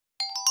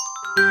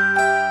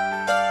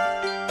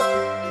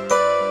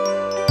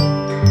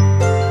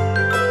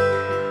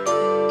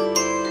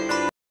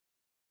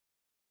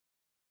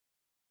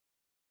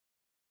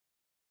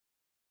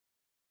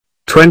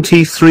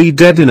23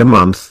 dead in a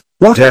month.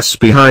 What's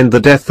behind the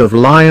death of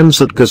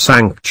lions at Gir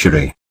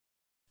Sanctuary?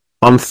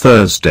 On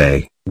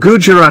Thursday,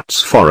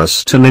 Gujarat's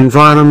Forest and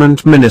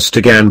Environment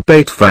Minister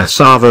Ganpat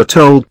Vasava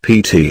told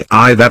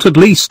PTI that at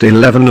least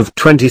 11 of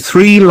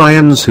 23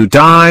 lions who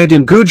died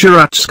in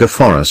Gujarat's Gir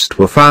forest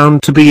were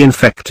found to be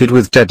infected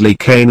with deadly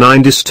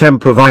Canine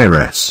Distemper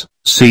Virus,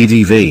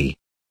 CDV.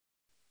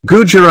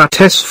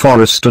 Gujarat's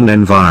Forest and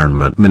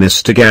Environment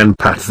Minister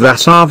Ganpat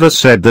Vasava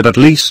said that at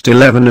least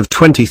 11 of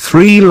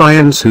 23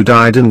 lions who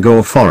died in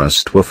Gir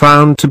forest were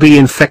found to be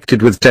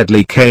infected with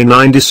deadly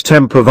Canine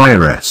Distemper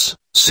Virus,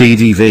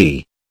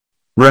 CDV.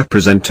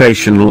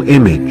 Representational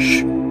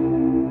Image.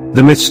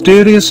 The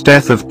mysterious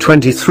death of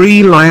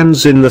 23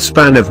 lions in the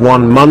span of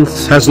 1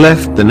 month has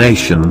left the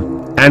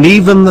nation, and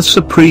even the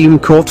Supreme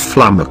Court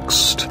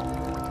flummoxed.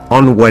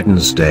 On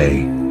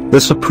Wednesday, the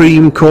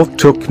Supreme Court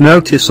took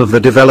notice of the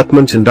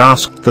development and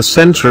asked the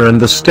centre and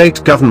the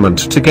state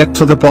government to get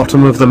to the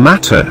bottom of the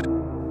matter.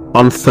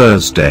 On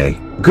Thursday,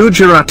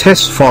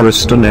 Gujarat's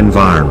Forest and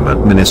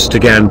Environment Minister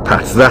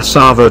Ganpat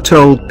Vasava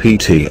told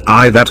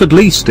PTI that at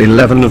least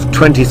 11 of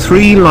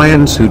 23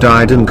 lions who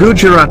died in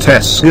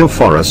Gujarat's Gir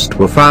forest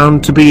were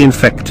found to be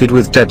infected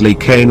with deadly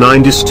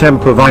Canine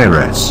Distemper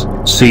Virus,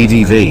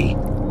 CDV.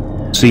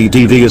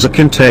 CDV is a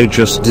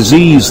contagious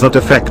disease that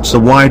affects a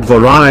wide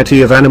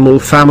variety of animal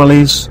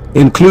families,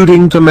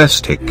 including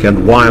domestic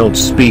and wild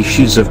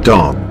species of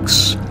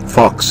dogs,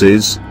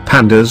 foxes,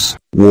 pandas,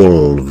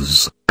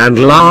 wolves, and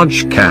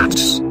large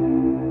cats.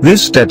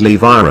 This deadly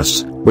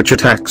virus, which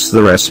attacks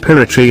the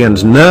respiratory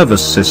and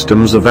nervous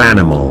systems of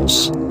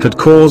animals, had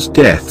caused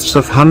deaths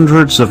of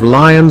hundreds of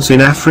lions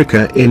in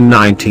Africa in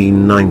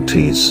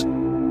 1990s.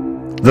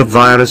 The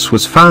virus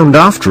was found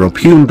after a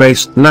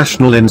Pune-based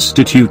National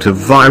Institute of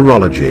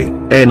Virology,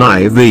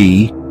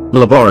 NIV,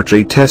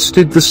 laboratory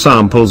tested the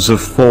samples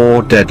of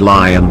 4 dead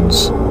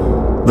lions.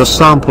 The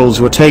samples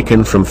were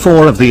taken from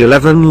 4 of the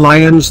 11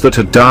 lions that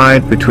had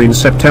died between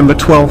September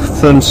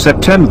 12 and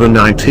September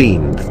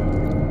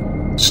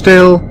 19.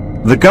 Still,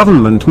 the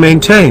government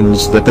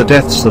maintains that the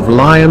deaths of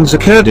lions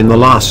occurred in the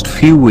last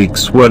few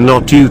weeks were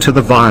not due to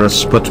the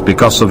virus but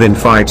because of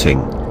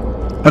infighting.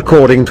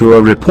 According to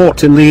a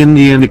report in the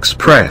Indian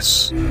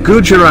Express,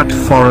 Gujarat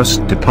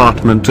Forest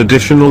Department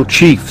Additional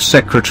Chief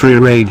Secretary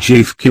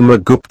Rajiv Kumar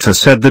Gupta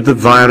said that the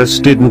virus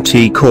didn't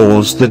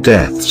cause the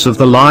deaths of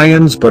the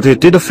lions but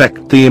it did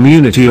affect the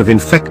immunity of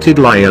infected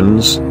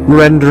lions,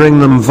 rendering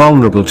them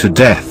vulnerable to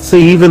death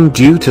even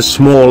due to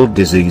small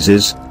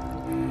diseases.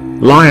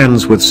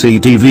 Lions with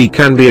CDV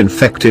can be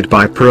infected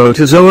by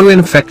protozoal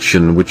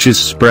infection which is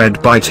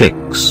spread by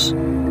ticks.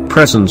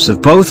 Presence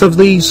of both of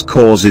these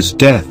causes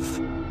death.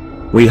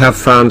 We have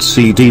found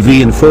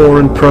CDV in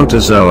 4 and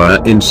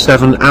protozoa in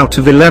 7 out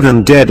of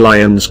 11 dead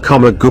lions,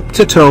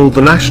 Gupta told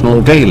the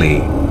National Daily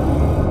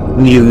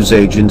News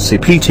Agency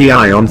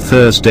PTI on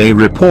Thursday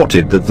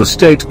reported that the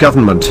state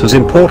government has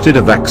imported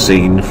a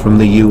vaccine from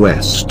the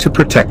US to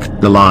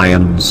protect the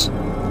lions.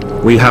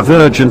 We have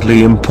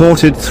urgently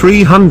imported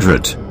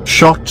 300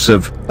 shots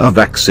of a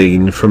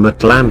vaccine from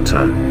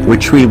Atlanta,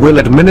 which we will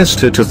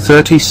administer to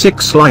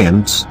 36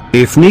 lions,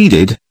 if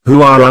needed,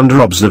 who are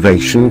under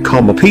observation,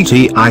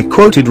 PTI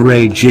quoted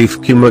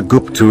Rajiv Kumar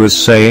Gupta as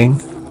saying.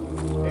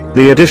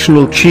 The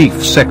additional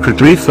chief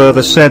secretary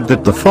further said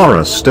that the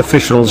forest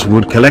officials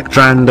would collect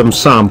random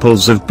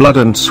samples of blood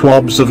and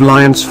swabs of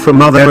lions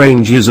from other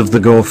ranges of the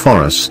Gir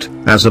forest,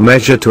 as a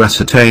measure to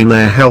ascertain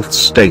their health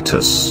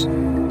status.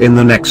 In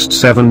the next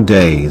 7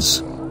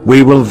 days,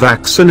 we will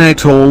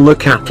vaccinate all the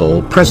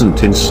cattle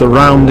present in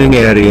surrounding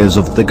areas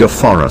of the Gir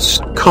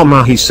forest,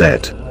 he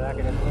said.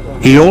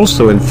 He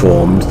also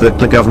informed that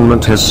the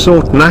government has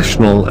sought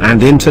national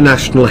and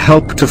international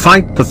help to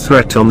fight the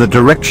threat on the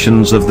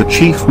directions of the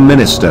Chief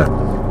Minister.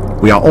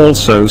 We are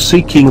also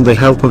seeking the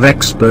help of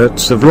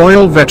experts of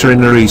Royal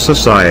Veterinary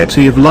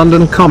Society of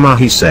London,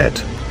 he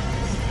said.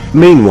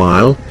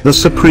 Meanwhile, the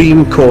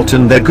Supreme Court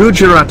and the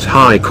Gujarat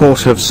High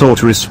Court have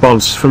sought a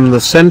response from the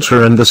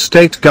centre and the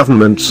state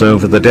governments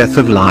over the death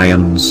of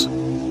lions.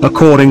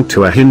 According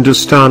to a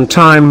Hindustan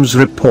Times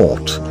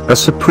report, a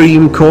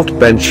Supreme Court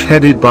bench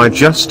headed by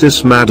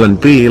Justice Madan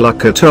B.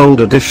 Lakha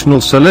told Additional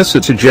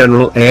Solicitor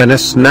General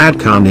A.N.S.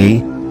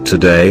 Nadkarni,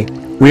 "Today,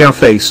 we are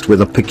faced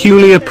with a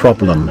peculiar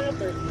problem.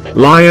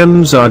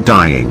 Lions are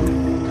dying.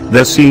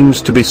 There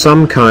seems to be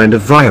some kind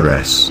of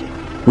virus.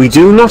 We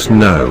do not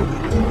know.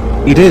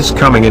 It is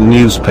coming in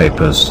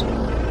newspapers.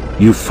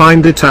 You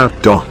find it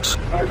out.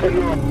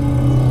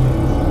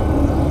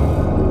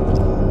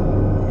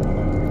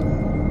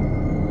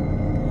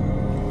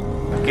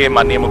 के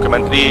माननीय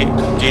मुख्यमंत्री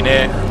जी ने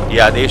ये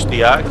आदेश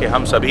दिया कि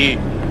हम सभी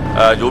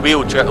जो भी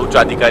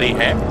उच्चाधिकारी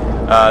हैं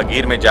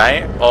गिर में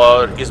जाएं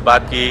और इस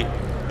बात की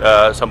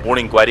संपूर्ण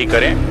इंक्वायरी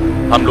करें।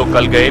 हम लोग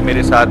कल गए,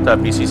 मेरे साथ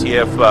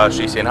पीसीसीएफ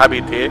श्री सिन्हा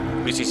भी थे,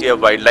 पीसीसीएफ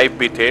वाइल्ड लाइफ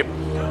भी थे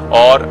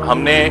और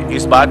हमने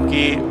इस बात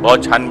की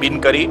बहुत छानबीन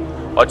करी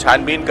और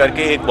छानबीन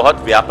करके एक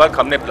बहुत व्यापक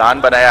हमने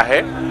प्लान बनाया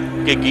है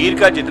कि गिर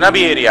का जितना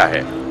भी एरिया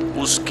है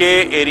उसके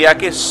एरिया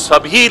के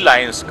सभी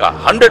लाइन्स का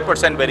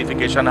 100%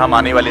 वेरिफिकेशन हम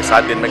आने वाले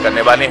 7 दिन में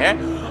करने वाले हैं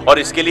और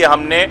इसके लिए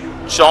हमने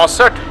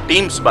 64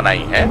 टीम्स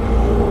बनाई हैं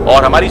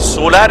और हमारी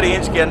 16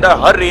 रेंज के अंदर,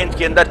 हर रेंज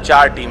के अंदर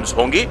 4 टीम्स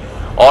होंगी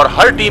और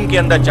हर टीम के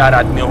अंदर 4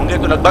 आदमी होंगे।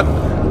 तो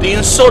लगभग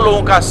 300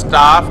 लोगों का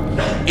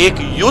स्टाफ एक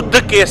युद्ध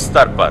के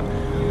स्तर पर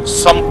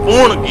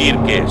संपूर्ण गिर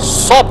के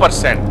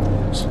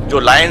 100% जो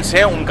लायंस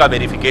हैं उनका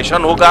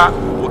वेरिफिकेशन होगा,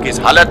 वो किस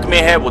हालत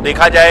में है वो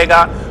देखा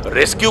जाएगा।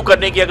 रेस्क्यू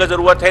करने की अगर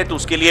जरूरत है तो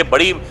उसके लिए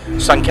बड़ी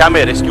संख्या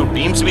में रेस्क्यू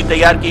टीम्स भी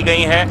तैयार की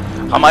गई हैं।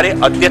 हमारे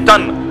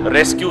अद्यतन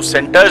रेस्क्यू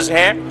सेंटर्स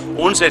हैं,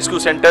 उन रेस्क्यू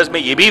सेंटर्स में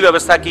ये भी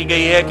व्यवस्था की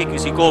गई है कि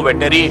किसी को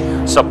वेटनरी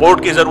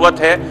सपोर्ट की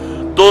जरूरत है।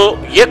 तो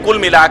ये कुल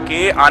मिला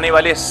के आने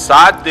वाले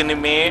 7 दिन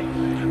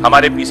में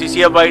हमारे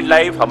पीसीसीएफ वाइल्ड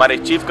लाइफ, हमारे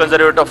चीफ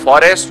कंजर्वेटर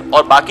फॉरेस्ट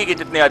और बाकी के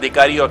जितने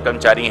अधिकारी और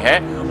कर्मचारी हैं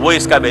वो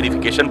इसका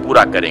वेरिफिकेशन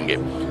पूरा करेंगे।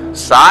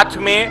 साथ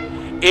में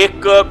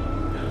एक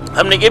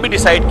हमने ये भी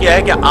डिसाइड किया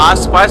है कि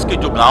आसपास के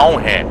जो गांव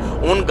हैं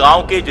उन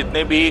गांव के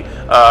जितने भी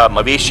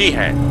मवेशी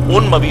हैं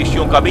उन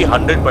मवेशियों का भी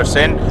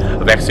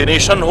 100%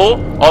 वैक्सीनेशन हो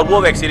और वो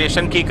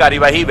वैक्सीनेशन की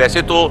कार्यवाही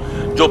वैसे तो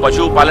जो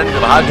पशुपालन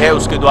विभाग है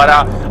उसके द्वारा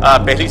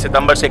 1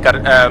 सितंबर से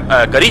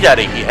करी जा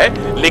रही है,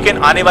 लेकिन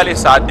आने वाले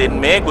 7 दिन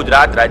में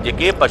गुजरात राज्य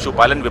के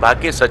पशुपालन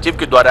विभाग के सचिव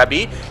के द्वारा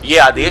भी ये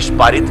आदेश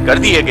पारित कर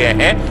दिए गए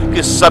हैं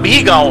कि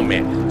सभी गांवों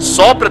में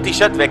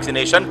 100%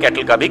 वैक्सीनेशन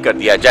कैटल का भी कर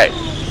दिया जाए।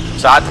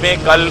 साथ में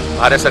कल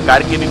भारत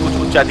सरकार के भी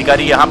कुछ उच्च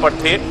अधिकारी यहाँ पर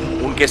थे,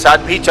 उनके साथ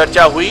भी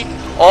चर्चा हुई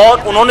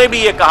और उन्होंने भी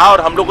ये कहा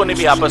और हम लोगों ने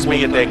भी आपस में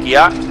ये तय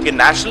किया कि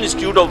national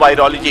institute of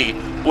virology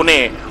Pune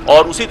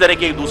और उसी तरह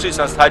की एक दूसरी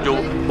संस्था जो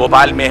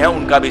भोपाल में है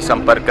उनका भी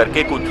संपर्क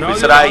करके कुछ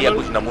विसरा या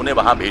कुछ नमूने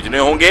वहां भेजने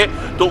होंगे,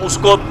 तो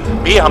उसको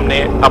भी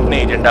हमने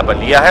अपने एजेंडा पर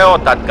लिया है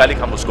और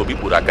तात्कालिक हम उसको भी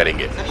पूरा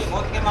करेंगे।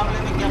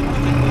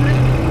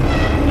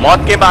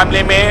 मौत के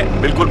मामले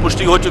में बिल्कुल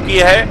पुष्टि हो चुकी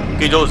है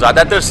कि जो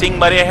ज्यादातर सिंह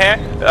मरे हैं,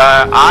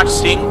 8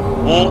 सिंह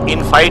वो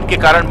इनफाइट के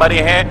कारण मरे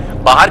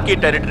हैं। बाहर की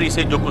टेरिटरी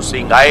से जो कुछ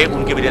सिंह आए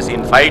उनकी वजह से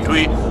इनफाइट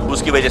हुई,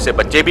 उसकी वजह से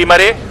बच्चे भी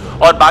मरे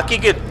और बाकी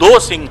के 2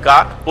 सिंह का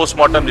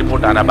पोस्टमार्टम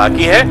रिपोर्ट आना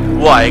बाकी है,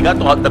 वो आएगा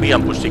तो तभी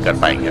हम पुष्टि कर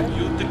पाएंगे।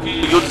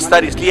 युद्ध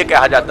स्तर इसलिए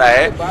कहा जाता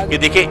है कि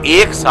देखिए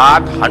एक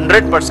साथ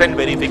 100%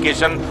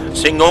 वेरिफिकेशन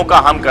सिंहों का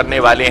हम करने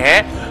वाले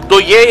हैं, तो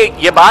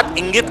ये बात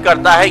इंगित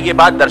करता है, ये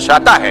बात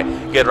दर्शाता है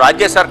कि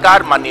राज्य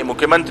सरकार, माननीय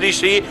मुख्यमंत्री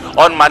श्री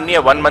और माननीय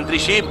वन मंत्री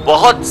श्री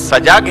बहुत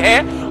सजग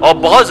हैं और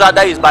बहुत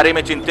ज्यादा इस बारे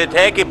में चिंतित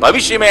हैं कि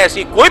भविष्य में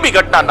ऐसी कोई भी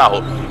घटना ना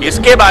हो।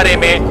 इसके बारे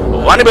में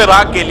वन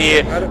विभाग के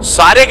लिए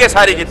सारे के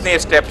सारे जितने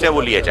स्टेप्स हैं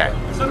वो लिए जाएं।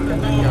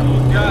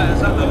 क्या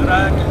ऐसा लग रहा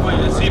है कि कोई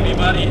ऐसी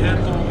बीमारी है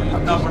तो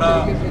इतना बड़ा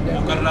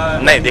वो कर रहा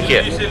है? नहीं,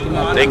 देखिए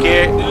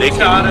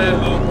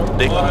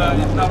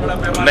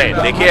नहीं,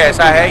 देखिए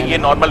ऐसा है, ये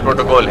नॉर्मल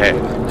प्रोटोकॉल है।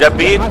 जब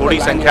भी थोड़ी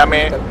संख्या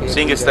में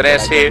सिंह इस तरह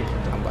से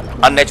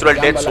अननेचुरल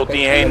डेथ्स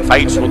होती हैं,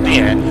 इनफाइट्स होती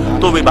हैं,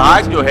 तो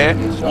विभाग जो है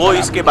वो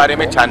इसके बारे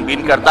में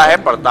छानबीन करता है,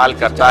 पड़ताल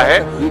करता है।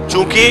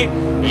 चूंकि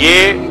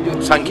ये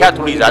संख्या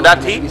थोड़ी ज्यादा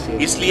थी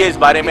इसलिए इस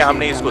बारे में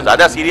हमने इसको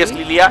ज्यादा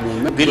सीरियसली लिया।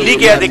 दिल्ली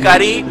के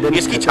अधिकारी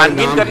इसकी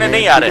छानबीन करने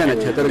नहीं आ रहे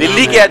हैं।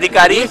 दिल्ली के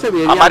अधिकारी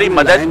हमारी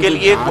मदद के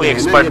लिए कोई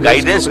एक्सपर्ट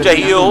गाइडेंस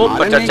चाहिए हो,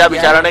 कोई चर्चा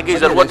विचारणा की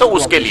जरूरत हो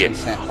उसके लिए,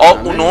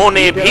 और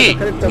उन्होंने भी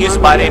इस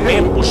बारे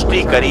में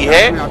पुष्टि करी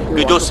है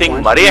कि जो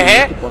सिंह मरे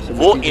हैं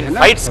वो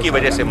इनफाइट्स की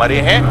वजह से मरे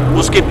हैं,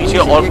 उसके पीछे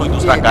और कोई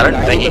दूसरा कारण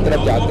नहीं।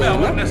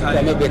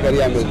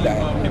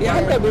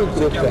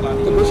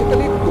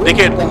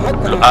 देखिए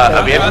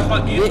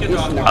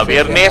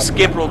अवेयरनेस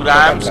के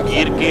प्रोग्राम्स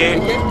गिर के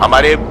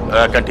हमारे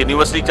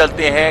कंटिन्यूअसली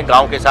चलते हैं,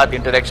 गांव के साथ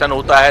इंटरेक्शन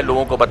होता है,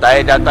 लोगों को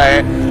बताया जाता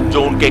है,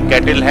 जो उनके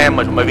कैटल हैं,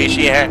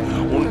 मवेशी हैं,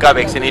 उनका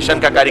वैक्सीनेशन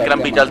का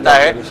कार्यक्रम भी चलता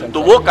है।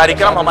 तो वो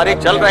कार्यक्रम हमारे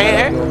चल रहे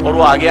हैं और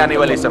वो आगे आने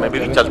वाले समय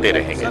में भी चलते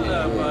रहेंगे।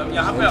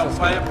 यहाँ पे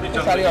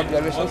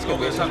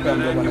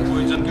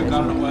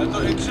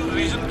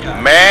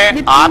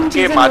मैं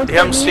आपके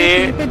माध्यम से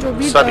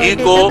सभी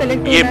को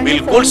ये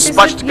बिल्कुल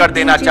स्पष्ट कर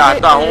देना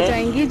चाहता हूँ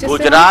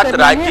गुजरात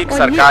राज्य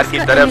सरकार की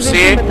तरफ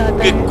से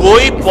कि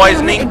कोई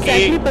पॉइजनिंग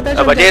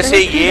की वजह से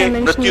ये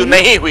मृत्यु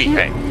नहीं हुई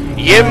है।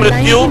 ये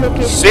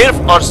मृत्यु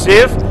सिर्फ और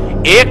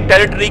सिर्फ एक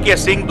टेरिटरी के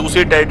सिंह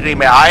दूसरी टेरिटरी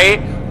में आए,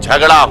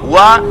 झगड़ा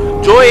हुआ,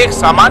 जो एक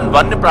सामान्य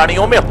वन्य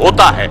प्राणियों में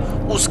होता है,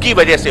 उसकी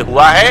वजह से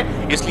हुआ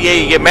है। इसलिए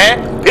ये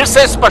मैं फिर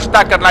से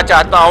स्पष्टता करना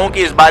चाहता हूं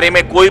कि इस बारे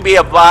में कोई भी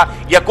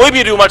अफवाह या कोई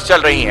भी रूमर्स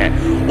चल रही हैं,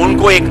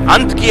 उनको एक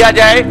अंत किया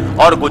जाए।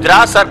 और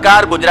गुजरात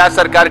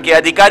सरकार के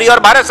अधिकारी और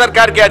भारत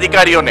सरकार के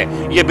अधिकारियों ने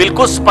ये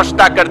बिल्कुल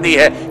स्पष्टता कर दी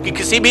है कि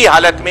किसी भी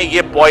हालत में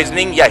ये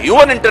पॉइजनिंग या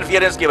ह्यूमन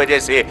इंटरफियरेंस की वजह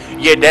से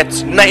ये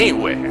डेथ्स नहीं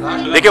हुए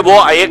हैं। देखिए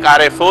वो एक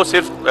RFO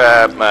सिर्फ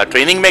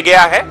ट्रेनिंग में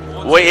गया है,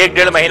 वो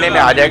 1-1.5 महीने में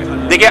आ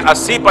जाएगा। देखिए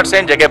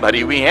 80% जगह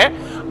भरी हुई है,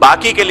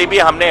 बाकी के लिए भी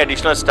हमने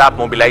एडिशनल स्टाफ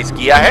मोबिलाइज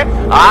किया है।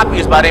 आप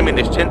इस बारे में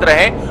निश्चिंत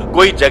रहें,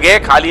 कोई जगह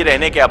खाली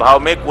रहने के अभाव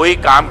में कोई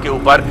काम के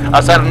ऊपर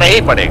असर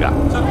नहीं पड़ेगा।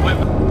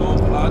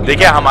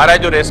 देखिए हमारा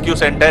जो रेस्क्यू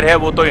सेंटर है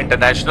वो तो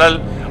इंटरनेशनल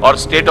और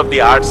state of the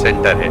art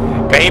centre है।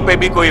 कहीं पे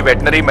भी कोई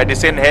वेटनरी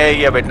मेडिसिन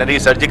है या वेटनरी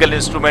सर्जिकल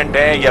इंस्ट्रूमेंट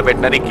है या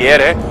वेटनरी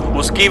केयर है,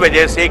 उसकी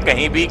वजह से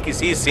कहीं भी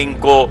किसी सिंह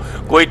को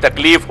कोई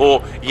तकलीफ हो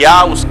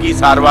या उसकी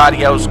सारवार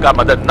या उसका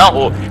मदद ना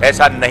हो,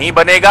 ऐसा नहीं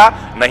बनेगा,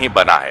 नहीं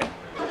बना है।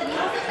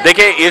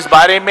 देखिए, इस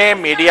बारे में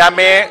मीडिया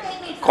में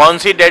कौन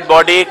सी डेड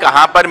बॉडी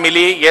कहां पर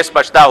मिली ये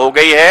स्पष्टता हो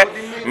गई है।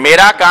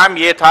 मेरा काम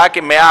ये था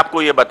कि मैं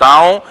आपको ये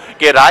बताऊं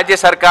कि राज्य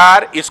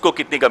सरकार इसको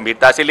कितनी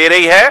गंभीरता से ले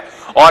रही है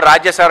और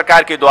राज्य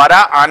सरकार के द्वारा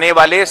आने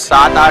वाले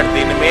 7-8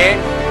 दिन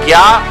में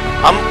क्या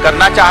हम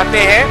करना चाहते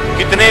हैं,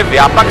 कितने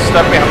व्यापक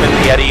स्तर पे हमने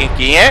तैयारी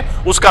की है,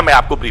 उसका मैं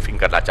आपको ब्रीफिंग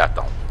करना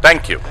चाहता हूं।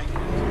 Thank you.